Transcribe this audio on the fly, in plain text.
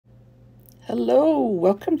Hello,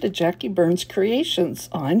 welcome to Jackie Burns Creations.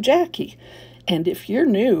 I'm Jackie, and if you're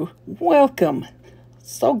new, welcome.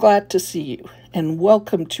 So glad to see you, and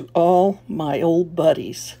welcome to all my old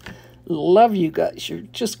buddies. Love you guys, you're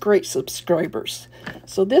just great subscribers.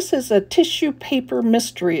 So this is a tissue paper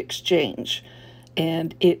mystery exchange,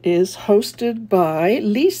 and it is hosted by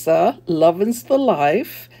Lisa,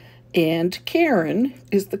 Lovensthelife, and Karen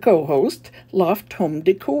is the co-host, Loft Home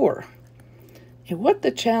Decor. And what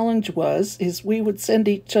the challenge was is we would send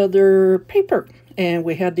each other paper and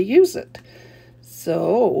we had to use it.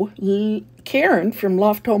 So Karen from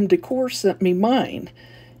Loft Home Decor sent me mine,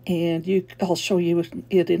 and I'll show you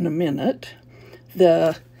it in a minute.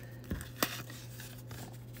 The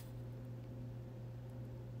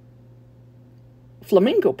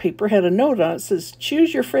flamingo paper had a note on it that says,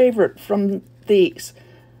 choose your favorite from these,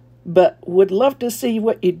 but would love to see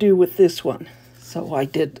what you do with this one. So I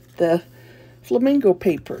did the flamingo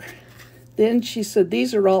paper. Then she said,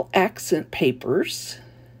 these are all accent papers.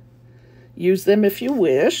 Use them if you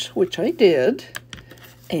wish, which I did.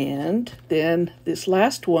 And then this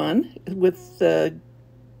last one with the...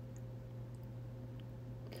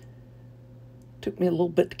 took me a little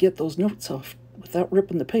bit to get those notes off without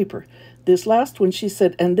ripping the paper. This last one, she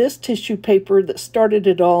said, and this tissue paper that started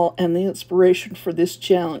it all and the inspiration for this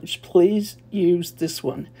challenge, please use this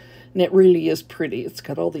one. And it really is pretty. It's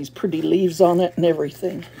got all these pretty leaves on it and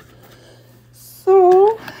everything.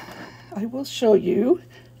 So I will show you.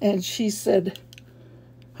 And she said,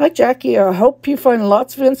 hi, Jackie. I hope you find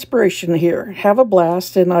lots of inspiration here. Have a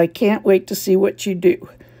blast, and I can't wait to see what you do.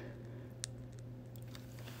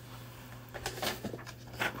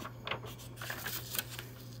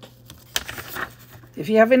 If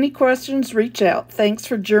you have any questions, reach out. Thanks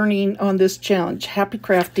for journeying on this challenge. Happy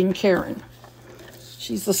crafting, Karen.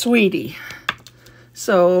 She's a sweetie.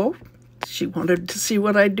 So she wanted to see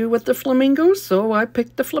what I do with the flamingos, so I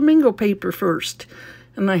picked the flamingo paper first.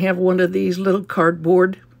 And I have one of these little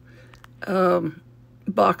cardboard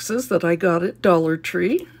boxes that I got at Dollar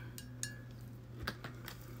Tree.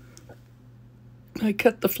 I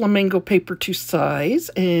cut the flamingo paper to size,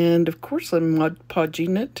 and of course I'm Mod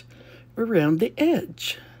Podging it around the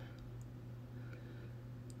edge.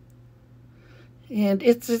 And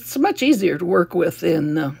it's much easier to work with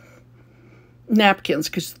than napkins,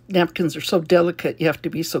 because napkins are so delicate. You have to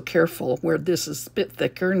be so careful, where this is a bit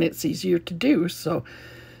thicker and it's easier to do. So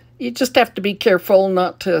you just have to be careful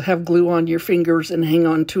not to have glue on your fingers and hang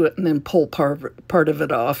on to it and then pull part of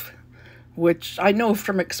it off, which I know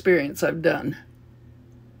from experience I've done.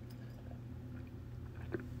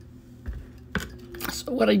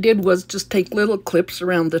 So what I did was just take little clips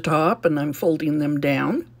around the top, and I'm folding them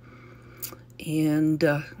down and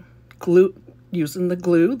glue, using the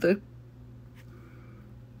glue, the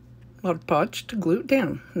Mod Podge, to glue it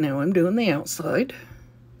down. Now I'm doing the outside.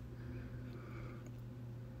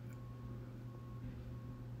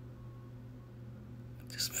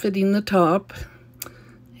 Just fitting the top,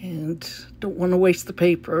 and don't want to waste the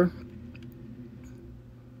paper.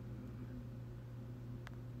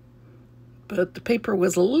 But the paper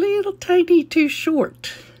was a little tiny too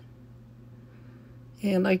short.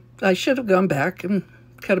 And I should have gone back and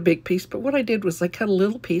cut a big piece, but what I did was I cut a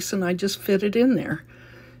little piece and I just fit it in there.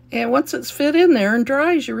 And once it's fit in there and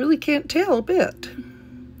dries, you really can't tell a bit.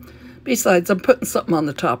 Besides, I'm putting something on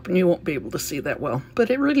the top and you won't be able to see that well, but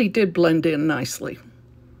it really did blend in nicely.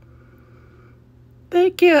 They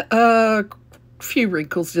get a few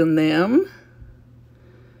wrinkles in them,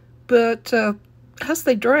 but as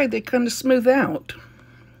they dry, they kind of smooth out.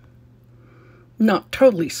 Not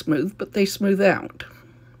totally smooth, but they smooth out.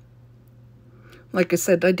 Like I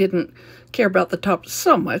said, I didn't care about the top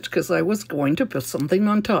so much because I was going to put something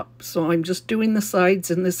on top. So I'm just doing the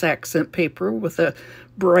sides in this accent paper with a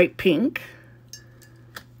bright pink.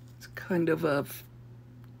 It's kind of a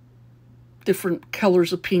different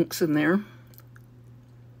colors of pinks in there.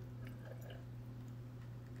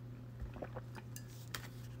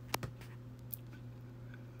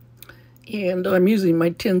 And I'm using my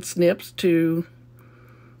tin snips to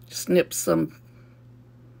snip some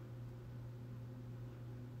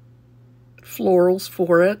florals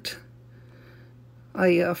for it.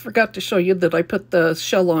 I forgot to show you that I put the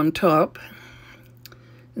shell on top.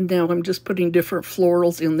 And now I'm just putting different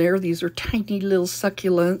florals in there. These are tiny little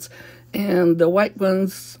succulents, and the white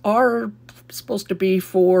ones are supposed to be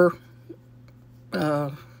for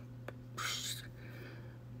the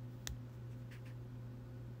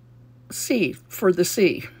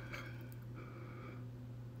sea.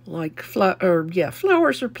 Like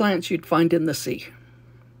flowers or plants you'd find in the sea.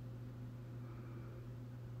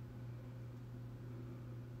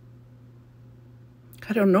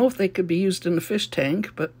 I don't know if they could be used in a fish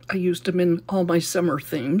tank, but I used them in all my summer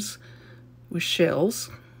themes with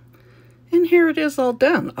shells. And here it is all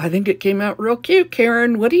done. I think it came out real cute,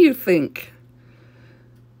 Karen. What do you think?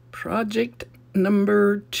 Project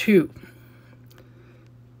number 2.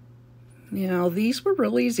 Now, these were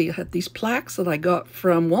real easy. I had these plaques that I got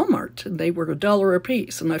from Walmart, and they were $1 a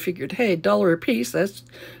piece. And I figured, hey, $1 a piece, that's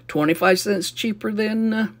 25 cents cheaper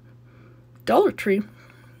than Dollar Tree.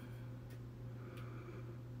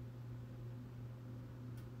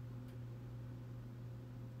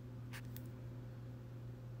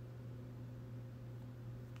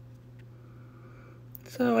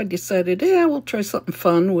 So I decided, yeah, we'll try something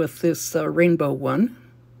fun with this rainbow one.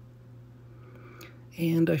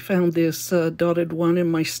 And I found this dotted one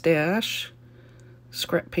in my stash,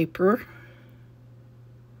 scrap paper.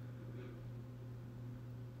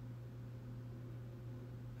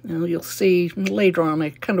 Now you'll see later on, I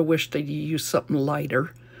kind of wish they'd use something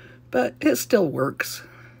lighter, but it still works.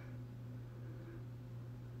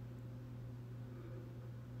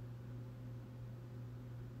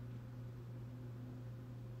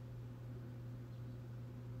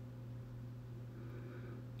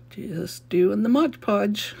 Just doing the Mod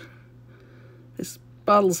Podge. This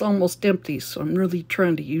bottle's almost empty, so I'm really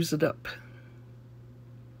trying to use it up.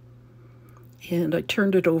 And I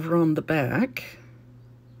turned it over on the back.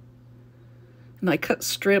 And I cut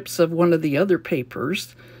strips of one of the other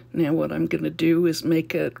papers. Now what I'm going to do is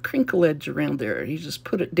make a crinkle edge around there. You just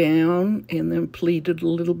put it down and then pleat it a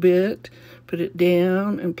little bit. Put it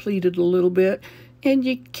down and pleat it a little bit. And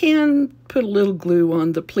you can put a little glue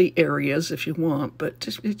on the pleat areas if you want, but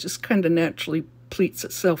it just kind of naturally pleats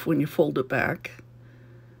itself when you fold it back.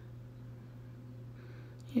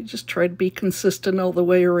 You just try to be consistent all the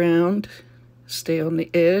way around. Stay on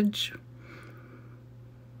the edge.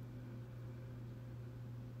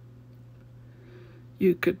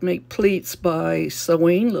 You could make pleats by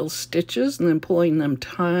sewing little stitches and then pulling them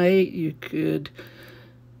tight. You could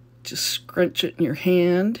just scrunch it in your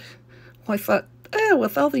hand. Well, I thought,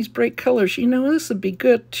 with all these bright colors, you know, this would be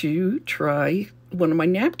good to try one of my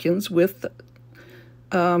napkins with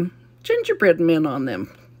gingerbread men on them,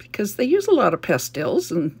 because they use a lot of pastels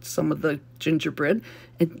in some of the gingerbread.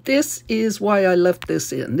 And this is why I left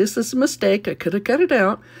this in. This is a mistake. I could have cut it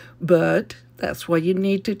out, but that's why you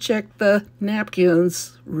need to check the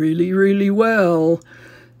napkins really, really well,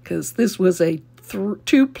 because this was a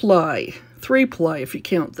 2-ply, 3-ply if you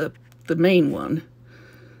count the main one.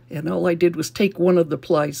 And all I did was take one of the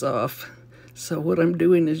plies off. So what I'm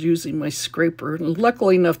doing is using my scraper. And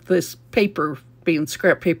luckily enough, this paper, being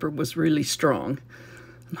scrap paper, was really strong.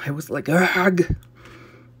 And I was like, arg,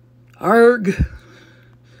 arg.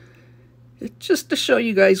 It's just to show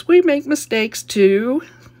you guys, we make mistakes too.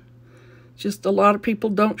 Just a lot of people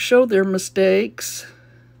don't show their mistakes.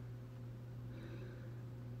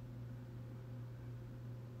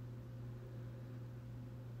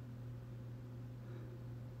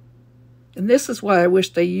 And this is why I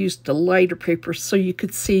wish they used the lighter paper so you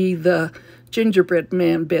could see the gingerbread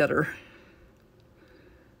man better.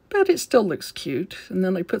 But it still looks cute. And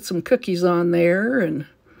then I put some cookies on there, and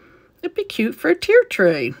it'd be cute for a tier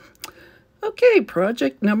tray. Okay,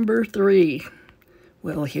 project number 3.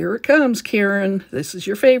 Well, here it comes, Karen. This is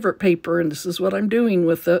your favorite paper, and this is what I'm doing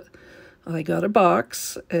with it. I got a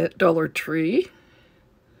box at Dollar Tree,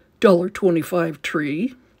 $1.25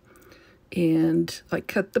 tree. And I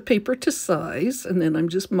cut the paper to size, and then I'm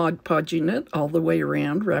just Mod Podging it all the way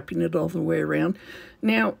around, wrapping it all the way around.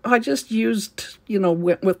 Now, I just used,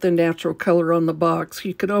 went with the natural color on the box.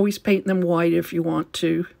 You could always paint them white if you want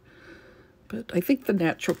to. But I think the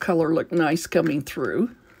natural color looked nice coming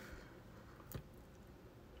through.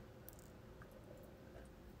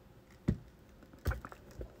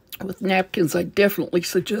 With napkins, I definitely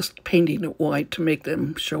suggest painting it white to make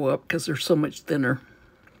them show up because they're so much thinner.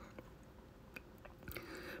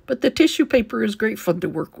 But the tissue paper is great fun to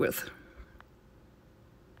work with.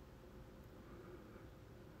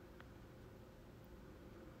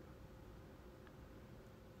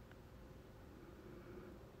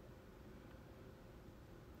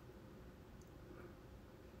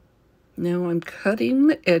 Now I'm cutting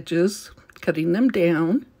the edges, cutting them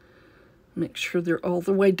down. Make sure they're all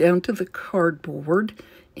the way down to the cardboard.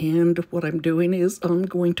 And what I'm doing is I'm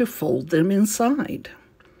going to fold them inside.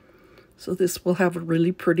 So this will have a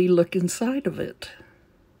really pretty look inside of it.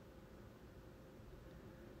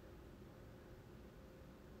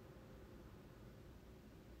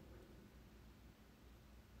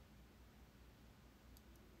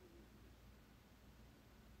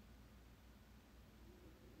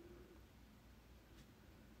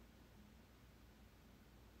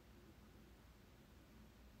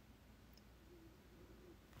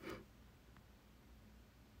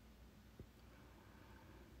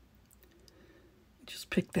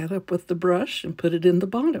 pick that up with the brush and put it in the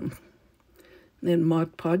bottom. Then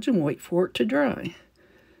Mod Podge and wait for it to dry.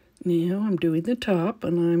 Now I'm doing the top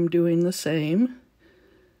and I'm doing the same.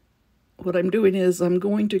 What I'm doing is I'm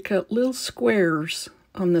going to cut little squares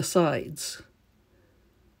on the sides.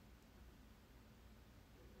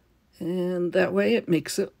 And that way it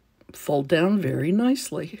makes it fold down very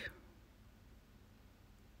nicely.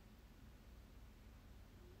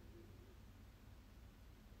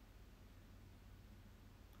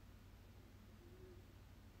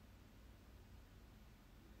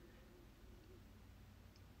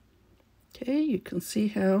 Okay, you can see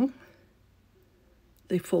how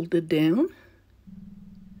they folded down.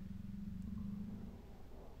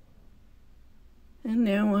 And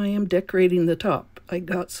now I am decorating the top. I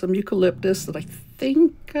got some eucalyptus that I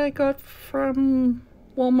think I got from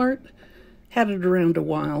Walmart. Had it around a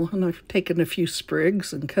while, and I've taken a few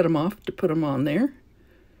sprigs and cut them off to put them on there.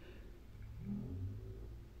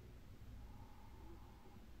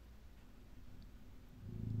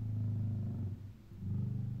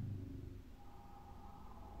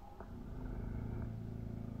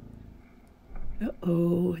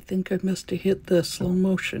 Uh-oh, I think I must have hit the slow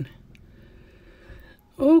motion.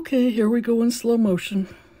 Okay, here we go in slow motion.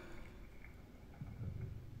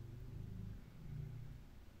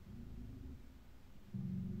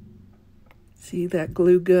 See that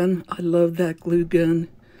glue gun? I love that glue gun.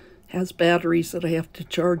 Has batteries that I have to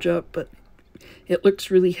charge up, but it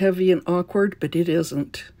looks really heavy and awkward, but it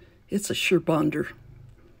isn't. It's a sure bonder,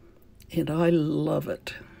 and I love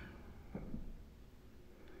it.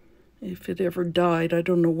 If it ever died, I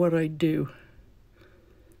don't know what I'd do.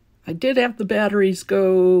 I did have the batteries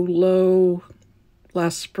go low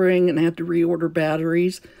last spring and had to reorder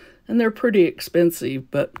batteries, and they're pretty expensive,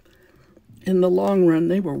 but in the long run,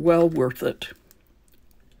 they were well worth it.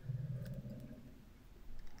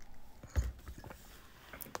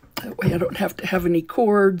 That way I don't have to have any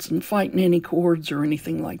cords and fighting any cords or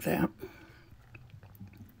anything like that.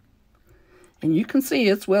 And you can see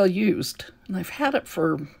it's well used, and I've had it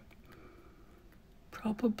for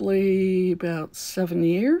probably about 7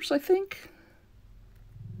 years, I think.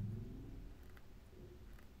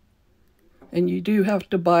 And you do have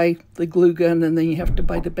to buy the glue gun, and then you have to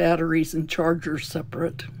buy the batteries and chargers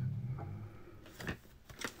separate.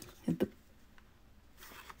 And the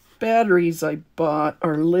batteries I bought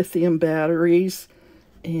are lithium batteries,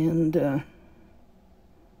 and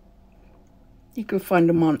you can find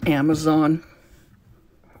them on Amazon.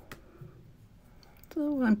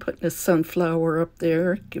 So I'm putting a sunflower up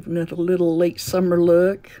there, giving it a little late summer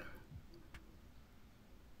look.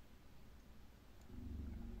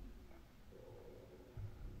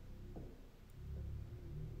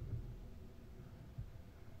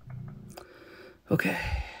 Okay.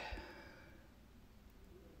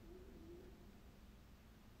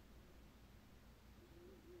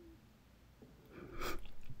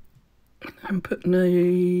 I'm putting a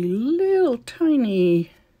little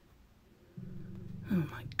tiny... Oh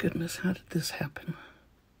my goodness, how did this happen?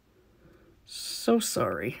 So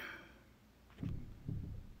sorry.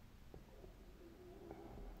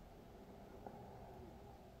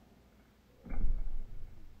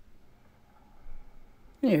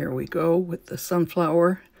 There we go with the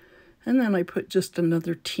sunflower. And then I put just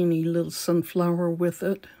another teeny little sunflower with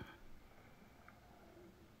it.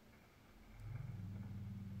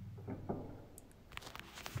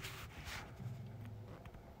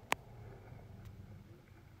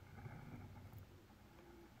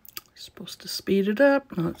 Supposed to speed it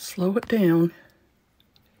up, not slow it down.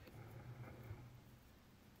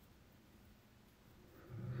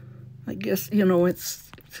 I guess, you know,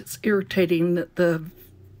 it's irritating that the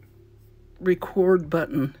record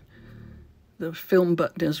button, the film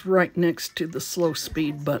button, is right next to the slow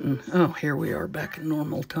speed button. Oh, here we are back in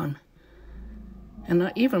normal time. And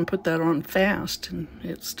I even put that on fast, and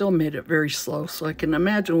it still made it very slow, so I can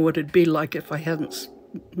imagine what it'd be like if I hadn't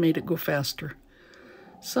made it go faster.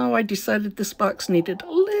 So I decided this box needed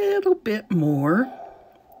a little bit more.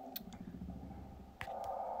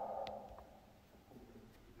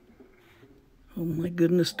 Oh my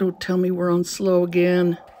goodness, don't tell me we're on slow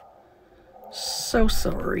again. So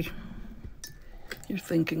sorry. You're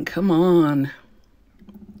thinking, come on.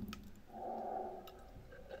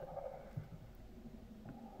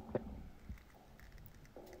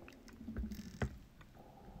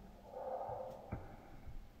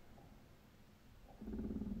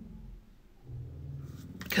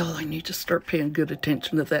 God, I need to start paying good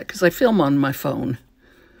attention to that because I film on my phone.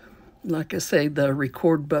 Like I say, the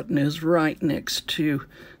record button is right next to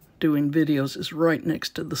doing videos, is right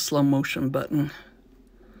next to the slow motion button.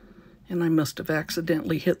 And I must have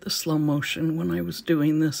accidentally hit the slow motion when I was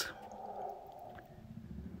doing this.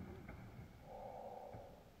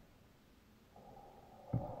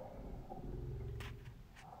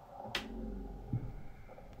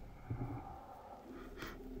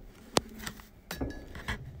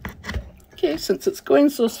 Okay, since it's going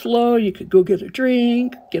so slow, you could go get a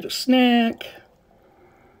drink, get a snack,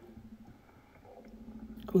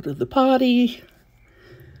 go to the potty,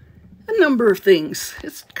 a number of things.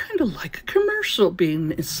 It's kind of like a commercial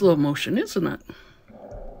being in slow motion, isn't it?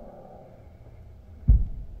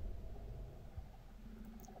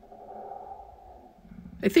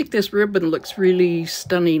 I think this ribbon looks really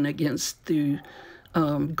stunning against the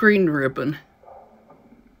green ribbon.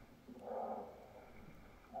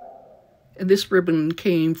 And this ribbon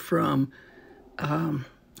came from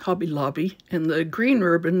Hobby Lobby, and the green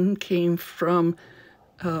ribbon came from,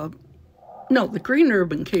 no, the green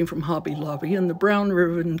ribbon came from Hobby Lobby, and the brown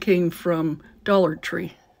ribbon came from Dollar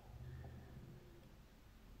Tree.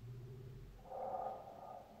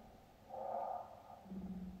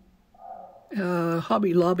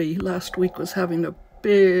 Hobby Lobby last week was having a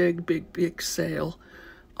big sale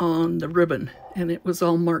on the ribbon, and it was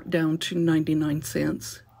all marked down to 99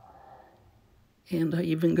 cents. And I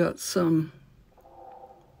even got some,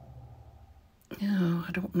 I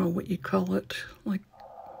don't know what you call it, like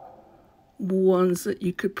ones that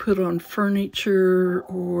you could put on furniture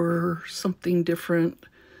or something different.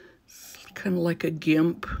 It's kind of like a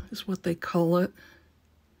gimp is what they call it.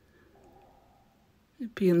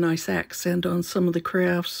 It'd be a nice accent on some of the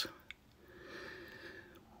crafts.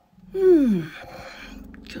 Come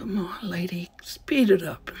on, lady, speed it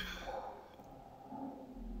up.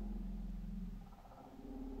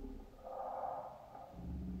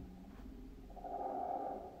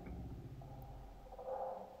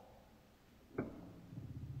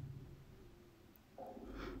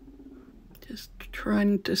 Just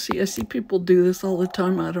trying to see, I see people do this all the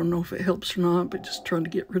time. I don't know if it helps or not, but just trying to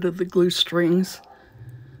get rid of the glue strings.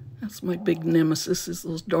 That's my big nemesis, is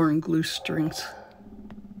those darn glue strings.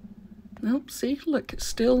 Nope, see, look, it's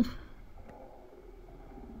still...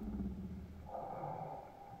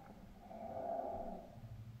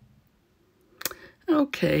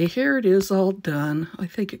 Okay, here it is all done. I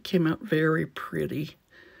think it came out very pretty.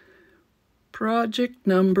 Project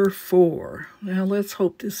number 4. Now let's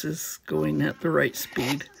hope this is going at the right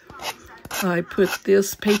speed. I put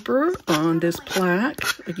this paper on this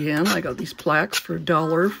plaque. Again, I got these plaques for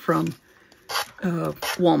 $1 from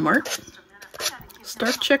Walmart.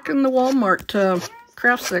 Start checking the Walmart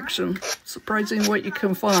craft section. Surprising what you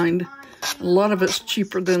can find. A lot of it's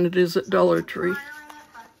cheaper than it is at Dollar Tree.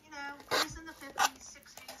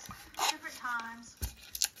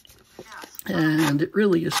 And it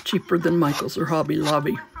really is cheaper than Michael's or Hobby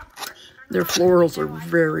Lobby. Their florals are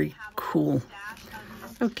very cool.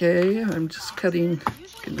 Okay, I'm just gonna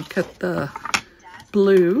cut the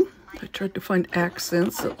blue. I tried to find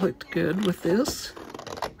accents that looked good with this.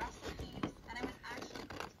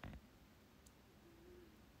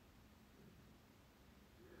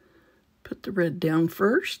 Put the red down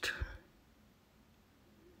first.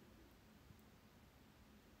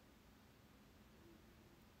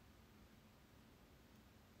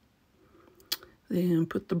 Then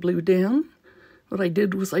put the blue down. What I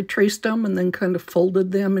did was I traced them and then kind of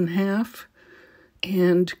folded them in half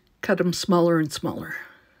and cut them smaller and smaller.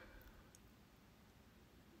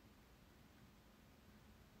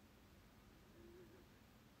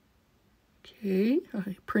 Okay,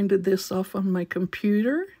 I printed this off on my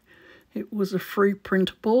computer. It was a free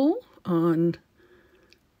printable on,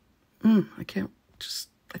 I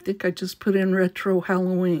think I just put in Retro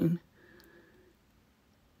Halloween.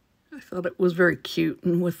 I thought it was very cute,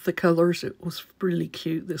 and with the colors, it was really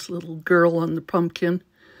cute. This little girl on the pumpkin.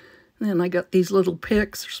 And then I got these little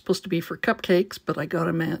picks. They're supposed to be for cupcakes, but I got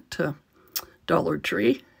them at Dollar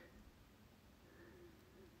Tree.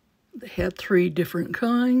 They had 3 different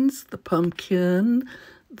kinds: the pumpkin,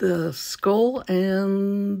 the skull,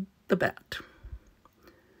 and the bat.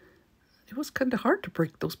 It was kind of hard to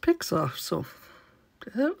break those picks off, so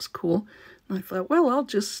that was cool. And I thought, well, I'll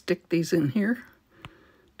just stick these in here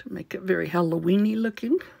to make it very Halloween-y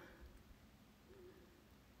looking.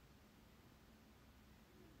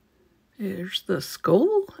 There's the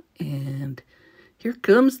skull, and here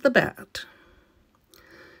comes the bat.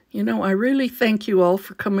 You know, I really thank you all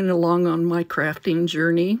for coming along on my crafting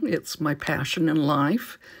journey. It's my passion in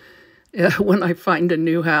life. When I find a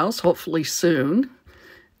new house, hopefully soon,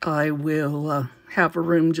 I will have a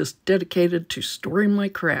room just dedicated to storing my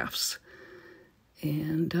crafts.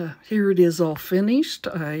 And here it is all finished.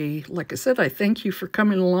 Like I said, I thank you for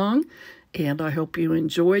coming along, And I hope you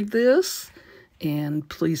enjoyed this. And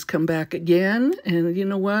please come back again. And you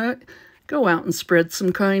know what? Go out and spread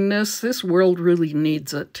some kindness. This world really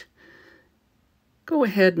needs it. Go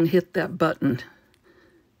ahead and hit that button.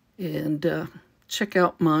 And check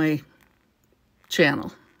out my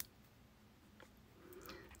channel.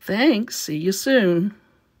 Thanks. See you soon.